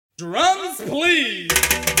Drums, please!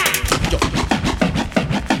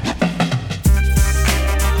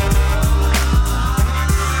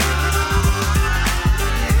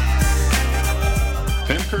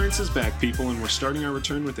 PEM Currents is back, people, and we're starting our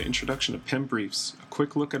return with the introduction of PEM Briefs, a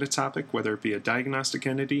quick look at a topic, whether it be a diagnostic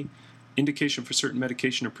entity, indication for certain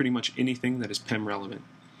medication, or pretty much anything that is PEM relevant.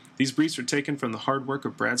 These briefs are taken from the hard work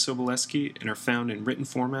of Brad Sobolewski and are found in written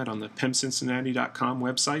format on the PEMCincinnati.com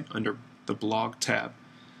website under the blog tab.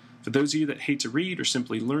 For those of you that hate to read or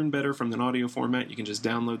simply learn better from an audio format, you can just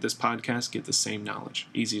download this podcast, get the same knowledge.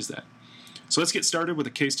 Easy as that. So let's get started with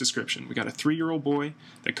a case description. We got a 3-year-old boy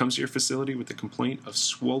that comes to your facility with a complaint of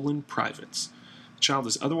swollen privates. The child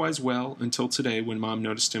is otherwise well until today when mom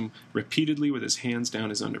noticed him repeatedly with his hands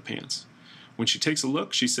down his underpants. When she takes a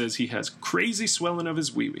look, she says he has crazy swelling of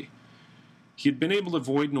his wee-wee. He had been able to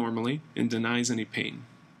void normally and denies any pain.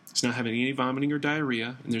 He's not having any vomiting or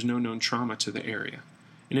diarrhea, and there's no known trauma to the area.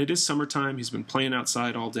 And it is summertime. He's been playing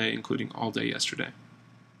outside all day, including all day yesterday.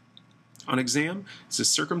 On exam, it's a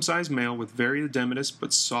circumcised male with very edematous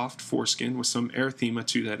but soft foreskin with some erythema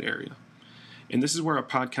to that area. And this is where our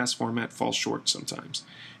podcast format falls short sometimes.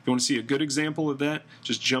 If you want to see a good example of that,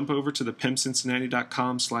 just jump over to the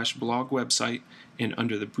PEMCincinnati.com/blog website, and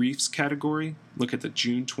under the briefs category, look at the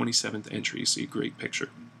June 27th entry. You see a great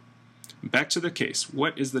picture. Back to the case.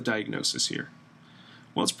 What is the diagnosis here?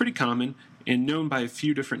 Well, it's pretty common and known by a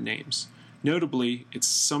few different names. Notably, it's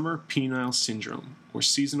summer penile syndrome, or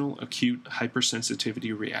seasonal acute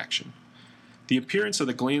hypersensitivity reaction. The appearance of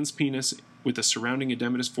the glans penis with the surrounding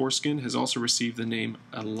edematous foreskin has also received the name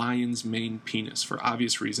a lion's mane penis for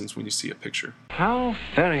obvious reasons when you see a picture. How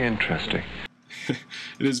very interesting.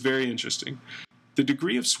 It is very interesting. The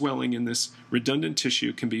degree of swelling in this redundant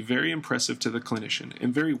tissue can be very impressive to the clinician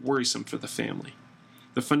and very worrisome for the family.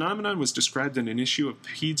 The phenomenon was described in an issue of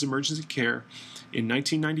Peds Emergency Care in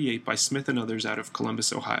 1998 by Smith and others out of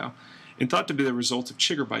Columbus, Ohio, and thought to be the result of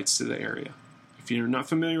chigger bites to the area. If you're not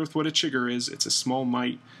familiar with what a chigger is, it's a small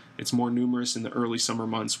mite. It's more numerous in the early summer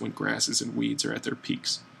months when grasses and weeds are at their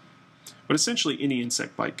peaks. But essentially any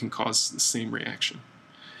insect bite can cause the same reaction.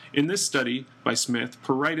 In this study by Smith,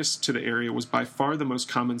 pruritus to the area was by far the most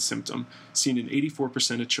common symptom, seen in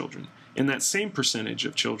 84% of children. And that same percentage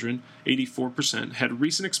of children, 84%, had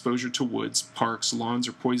recent exposure to woods, parks, lawns,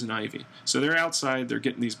 or poison ivy. So they're outside, they're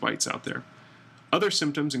getting these bites out there. Other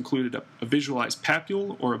symptoms included a visualized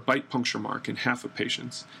papule or a bite puncture mark in half of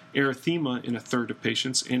patients, erythema in a third of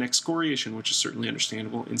patients, and excoriation, which is certainly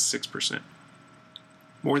understandable, in 6%.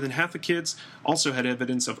 More than half of kids also had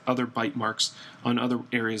evidence of other bite marks on other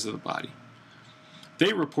areas of the body.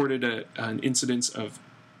 They reported an incidence of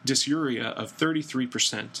dysuria of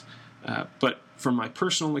 33%, but from my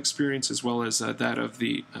personal experience as well as that of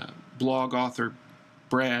the blog author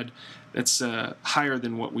Brad, that's higher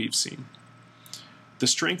than what we've seen. The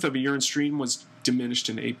strength of a urine stream was diminished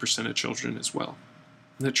in 8% of children as well.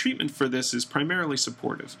 The treatment for this is primarily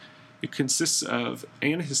supportive. It consists of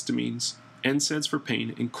antihistamines, NSAIDs for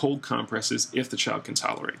pain, and cold compresses if the child can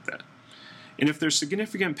tolerate that. And if there's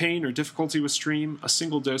significant pain or difficulty with stream, a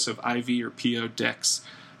single dose of IV or PO Dex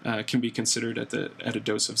can be considered at a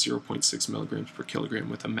dose of 0.6 milligrams per kilogram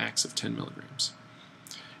with a max of 10 milligrams.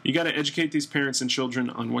 You got to educate these parents and children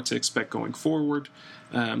on what to expect going forward.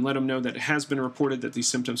 Let them know that it has been reported that these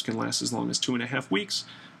symptoms can last as long as 2.5 weeks,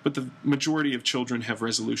 but the majority of children have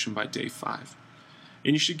resolution by day 5.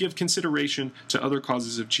 And you should give consideration to other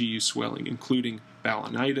causes of GU swelling, including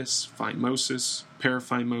balanitis, phimosis,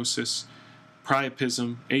 paraphimosis,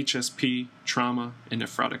 priapism, HSP, trauma, and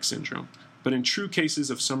nephrotic syndrome. But in true cases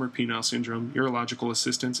of summer penile syndrome, urological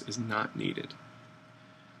assistance is not needed.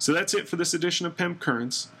 So that's it for this edition of PEM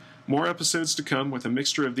Currents. More episodes to come with a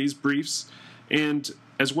mixture of these briefs and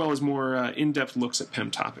as well as more in-depth looks at PEM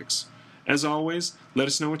topics. As always, let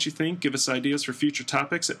us know what you think. Give us ideas for future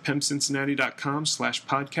topics at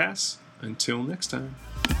PEMCincinnati.com/podcasts. Until next time.